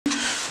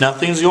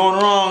Nothing's going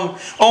wrong.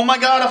 Oh my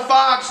god, a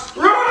fox!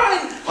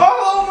 Run!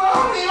 Oh,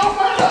 mommy! Oh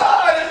my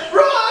god!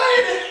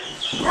 Run!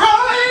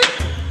 Run!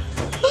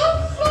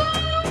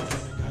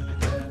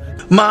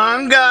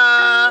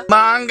 Manga!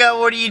 Manga,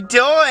 what are you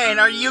doing?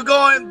 Are you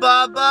going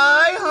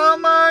bye-bye, huh,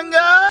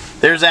 Manga?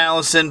 There's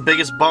Allison,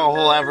 biggest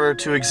butthole ever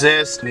to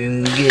exist.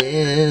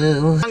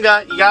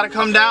 Manga, you gotta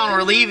come down,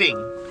 we're leaving.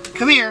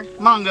 Come here,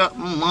 Manga.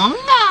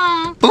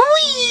 Manga!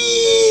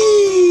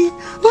 Wee!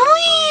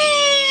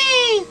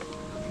 Wee!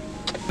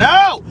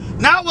 No!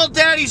 Not while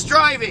Daddy's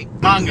driving!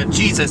 Manga,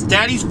 Jesus,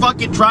 Daddy's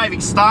fucking driving,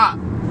 stop!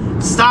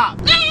 Stop!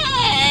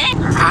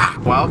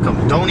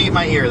 Welcome. Don't eat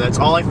my ear. That's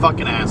all I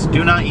fucking ask.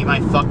 Do not eat my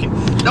fucking...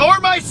 Or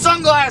my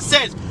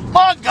sunglasses!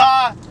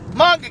 Manga!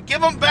 Manga,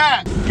 give them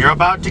back! You're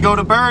about to go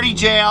to birdie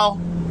jail.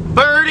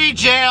 Birdie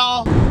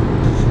jail!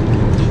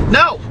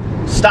 No!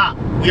 Stop.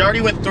 We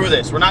already went through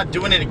this. We're not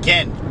doing it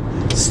again.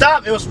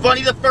 Stop. It was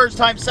funny the first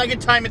time. Second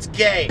time, it's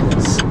gay.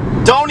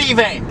 Don't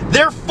even.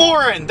 They're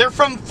foreign. They're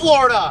from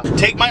Florida.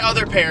 Take my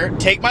other pair.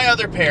 Take my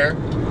other pair.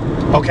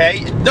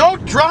 Okay?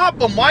 Don't drop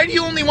them. Why do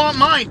you only want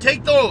mine?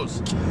 Take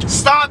those.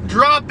 Stop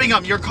dropping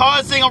them. You're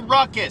causing a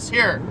ruckus.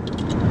 Here.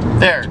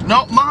 There.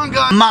 No,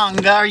 Manga.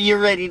 Manga, are you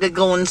ready to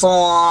go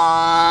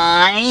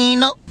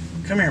inside?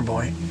 Come here,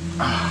 boy.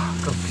 Oh,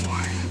 good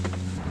boy.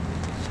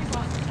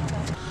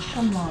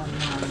 Come on,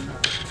 Manga.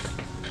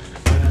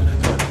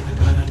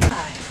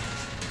 Hi.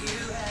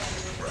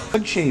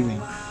 Good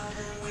shaving.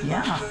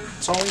 Yeah,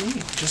 that's all we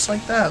need. Just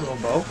like that, little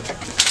Bo.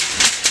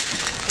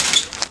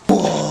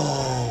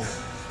 Whoa.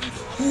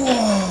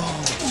 Whoa.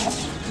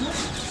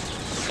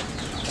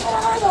 What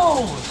are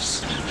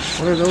those?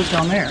 What are those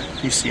down there?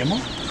 Do you see them all?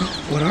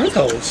 What are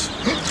those?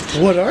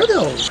 What are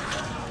those?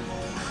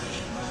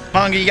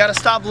 Manga, you gotta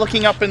stop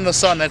looking up in the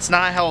sun. That's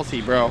not healthy,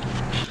 bro.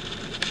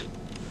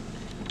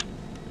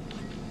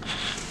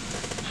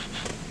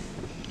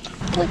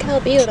 Look how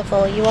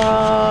beautiful you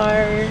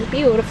are.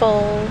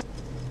 Beautiful.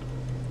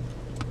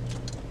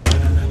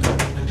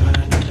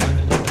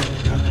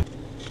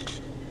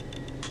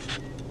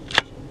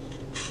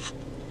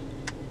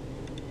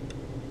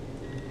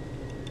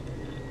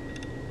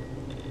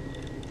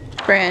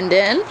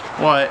 Brandon.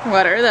 What?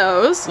 What are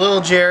those?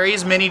 Little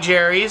Jerry's, mini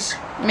Jerry's.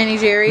 Mini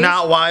Jerry's?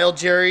 Not wild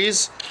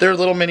Jerry's. They're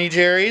little mini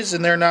Jerry's,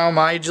 and they're now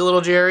my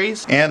little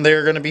Jerry's. And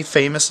they're gonna be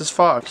famous as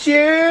fuck.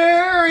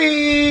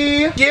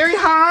 Jerry! Jerry,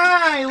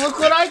 hi! Look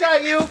what I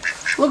got you!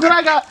 Look what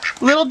I got!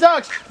 Little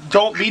ducks!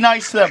 Don't be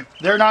nice to them.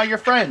 They're now your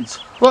friends.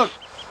 Look.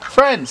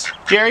 Friends.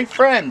 Jerry,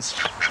 friends.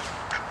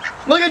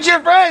 Look at your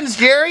friends,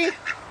 Jerry!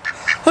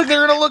 Look,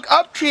 they're gonna look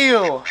up to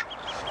you.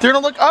 They're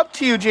gonna look up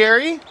to you,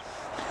 Jerry.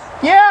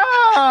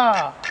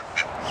 Yeah!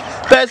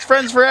 Best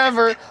friends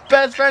forever.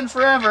 Best friends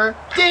forever.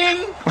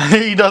 Ding!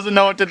 He doesn't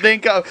know what to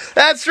think of.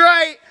 That's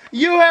right!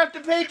 You have to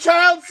pay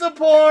child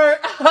support!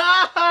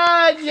 Ha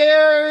ha,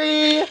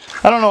 Jerry!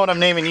 I don't know what I'm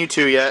naming you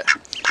two yet.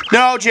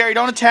 No, Jerry,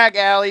 don't attack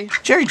Allie.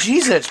 Jerry,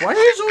 Jesus, why are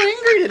you so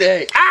angry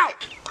today? Ow!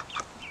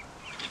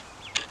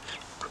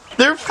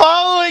 They're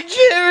following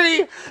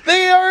Jerry!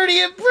 They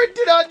already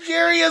imprinted on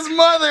Jerry as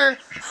mother.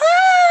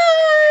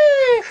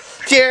 Hi!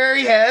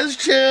 Jerry has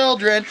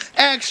children,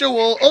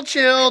 actual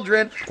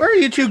children. Where are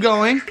you two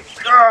going?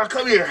 Oh,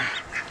 come here.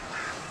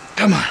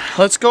 Come on,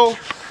 let's go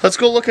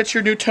look at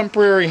your new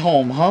temporary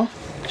home, huh?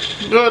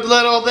 Good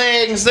little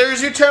things.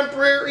 There's your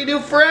temporary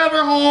new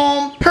forever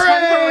home.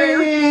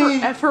 Hooray! Temporary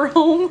forever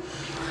home?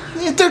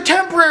 They're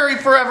temporary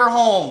forever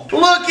home.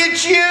 Look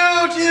at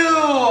you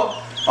two.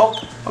 Oh,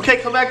 okay,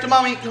 come back to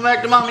mommy. Come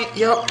back to mommy.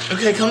 Yep.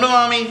 Okay, come to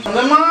mommy. Come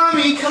to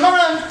mommy. Come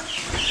on.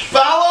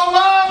 Follow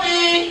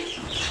mommy.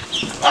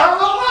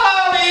 Follow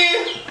mommy.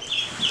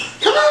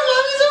 Come on,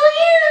 mommy's over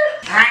here.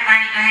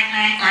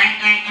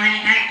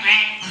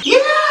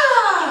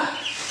 Yeah.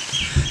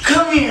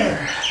 Come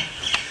here.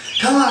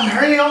 Come on,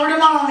 hurry over to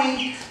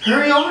mommy.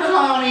 Hurry over to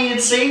mommy.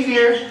 It's safe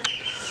here.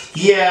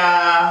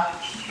 Yeah.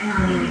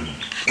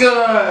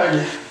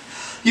 Good.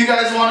 You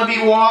guys want to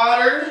be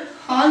watered?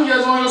 Huh? You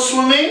guys want to go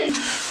swimming?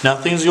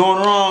 Nothing's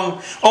going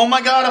wrong. Oh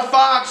my god, a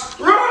fox!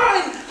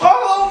 Run!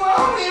 Oh,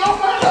 mommy! Oh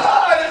my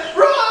god!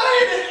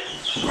 Run!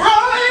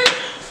 Run!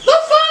 The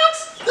fox!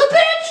 The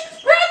bitch!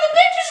 Run! The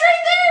bitch is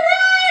right there!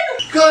 Run!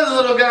 Good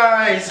little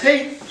guys.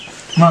 Hey,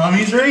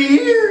 mommy's right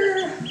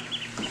here.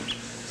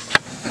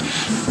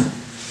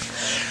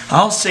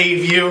 I'll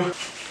save you.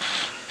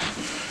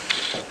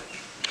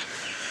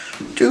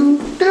 Do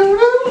do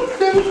do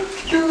do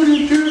do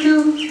do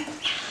do.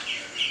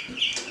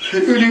 Do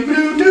do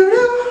do do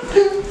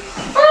do.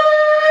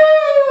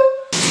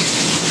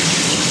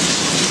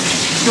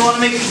 You want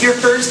to make your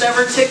first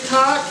ever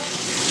TikTok?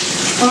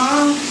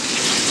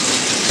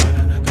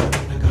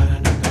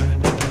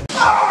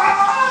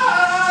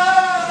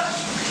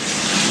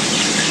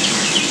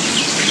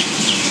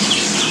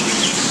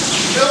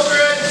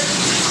 Children,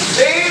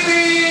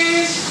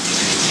 babies.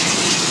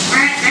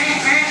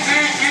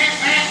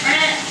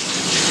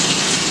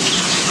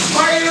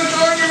 Why are you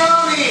ignoring your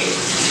mommy?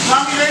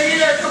 Mommy's right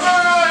here. Come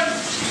on.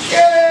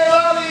 Yay,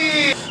 mommy.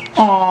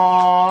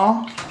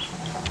 Aww.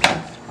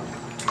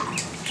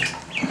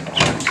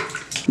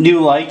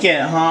 You like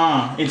it,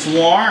 huh? It's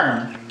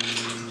warm.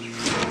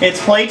 It's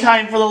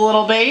playtime for the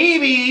little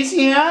babies,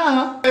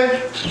 yeah.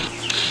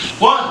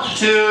 1,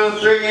 2,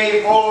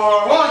 3,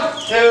 4. 1,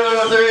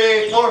 2,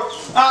 3, 4.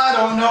 I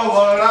don't know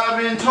what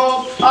I've been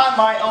told. I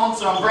might own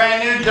some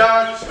brand new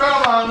ducks.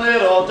 Come on,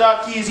 little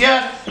duckies,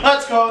 yeah.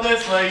 Let's go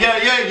this way, yeah,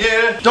 yeah,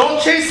 yeah.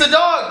 Don't chase the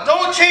dog.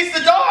 Don't chase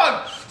the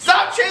dog.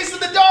 Stop chasing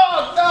the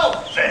dog. No.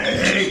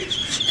 Hey,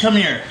 come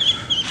here.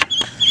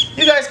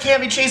 You guys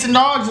can't be chasing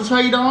dogs. That's how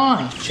you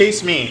die.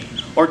 Chase me.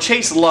 Or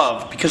chase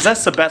love, because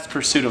that's the best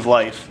pursuit of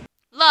life.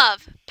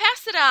 Love,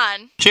 pass it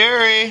on.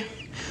 Jerry,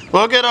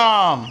 look at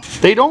them.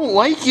 They don't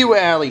like you,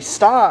 Allie.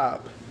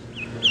 Stop.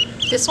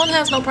 This one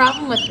has no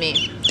problem with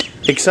me.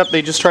 Except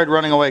they just tried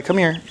running away. Come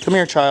here. Come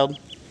here, child.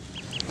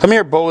 Come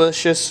here,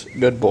 Bolicious.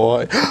 Good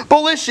boy.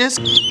 Bolicious.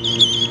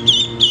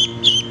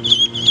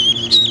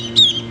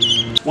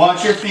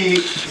 Watch your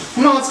feet.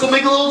 Come on, let's go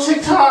make a little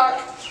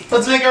TikTok.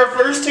 Let's make our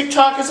first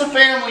TikTok as a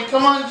family.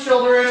 Come on,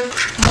 children.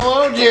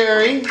 Hello,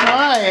 Jerry.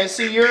 Hi, I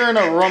see you're in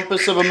a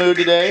rumpus of a mood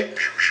today.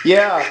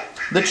 Yeah,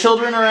 the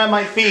children are at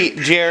my feet,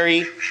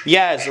 Jerry.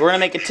 Yes, we're gonna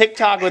make a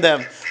TikTok with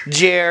them.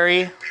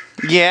 Jerry.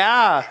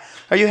 Yeah.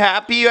 Are you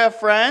happy you have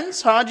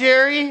friends, huh,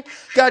 Jerry?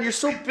 God, you're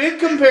so big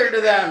compared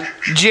to them.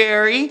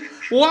 Jerry.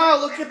 Wow,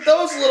 look at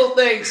those little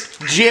things.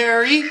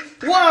 Jerry.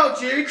 Wow,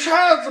 Jerry,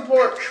 child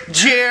support.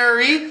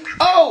 Jerry.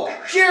 Oh,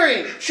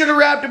 Jerry, should have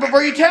wrapped it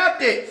before you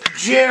tapped it.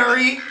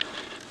 Jerry.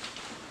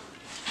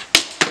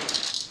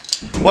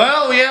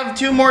 Well, we have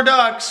 2 more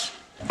ducks.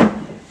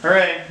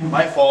 Hooray,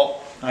 my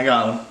fault. I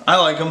got them. I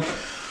like them.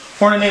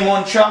 We're gonna name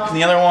one Chuck and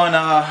the other one,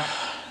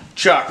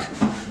 Chuck.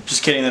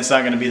 Just kidding, that's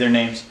not gonna be their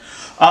names.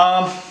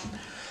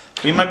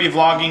 We might be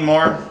vlogging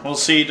more. We'll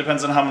see.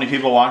 Depends on how many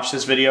people watch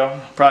this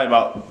video. Probably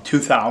about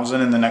 2,000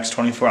 in the next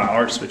 24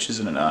 hours, which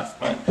isn't enough.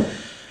 But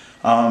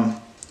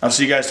I'll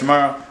see you guys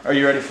tomorrow. Are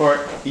you ready for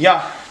it?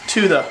 Yeah,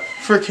 to the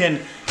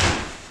freaking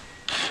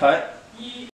cut.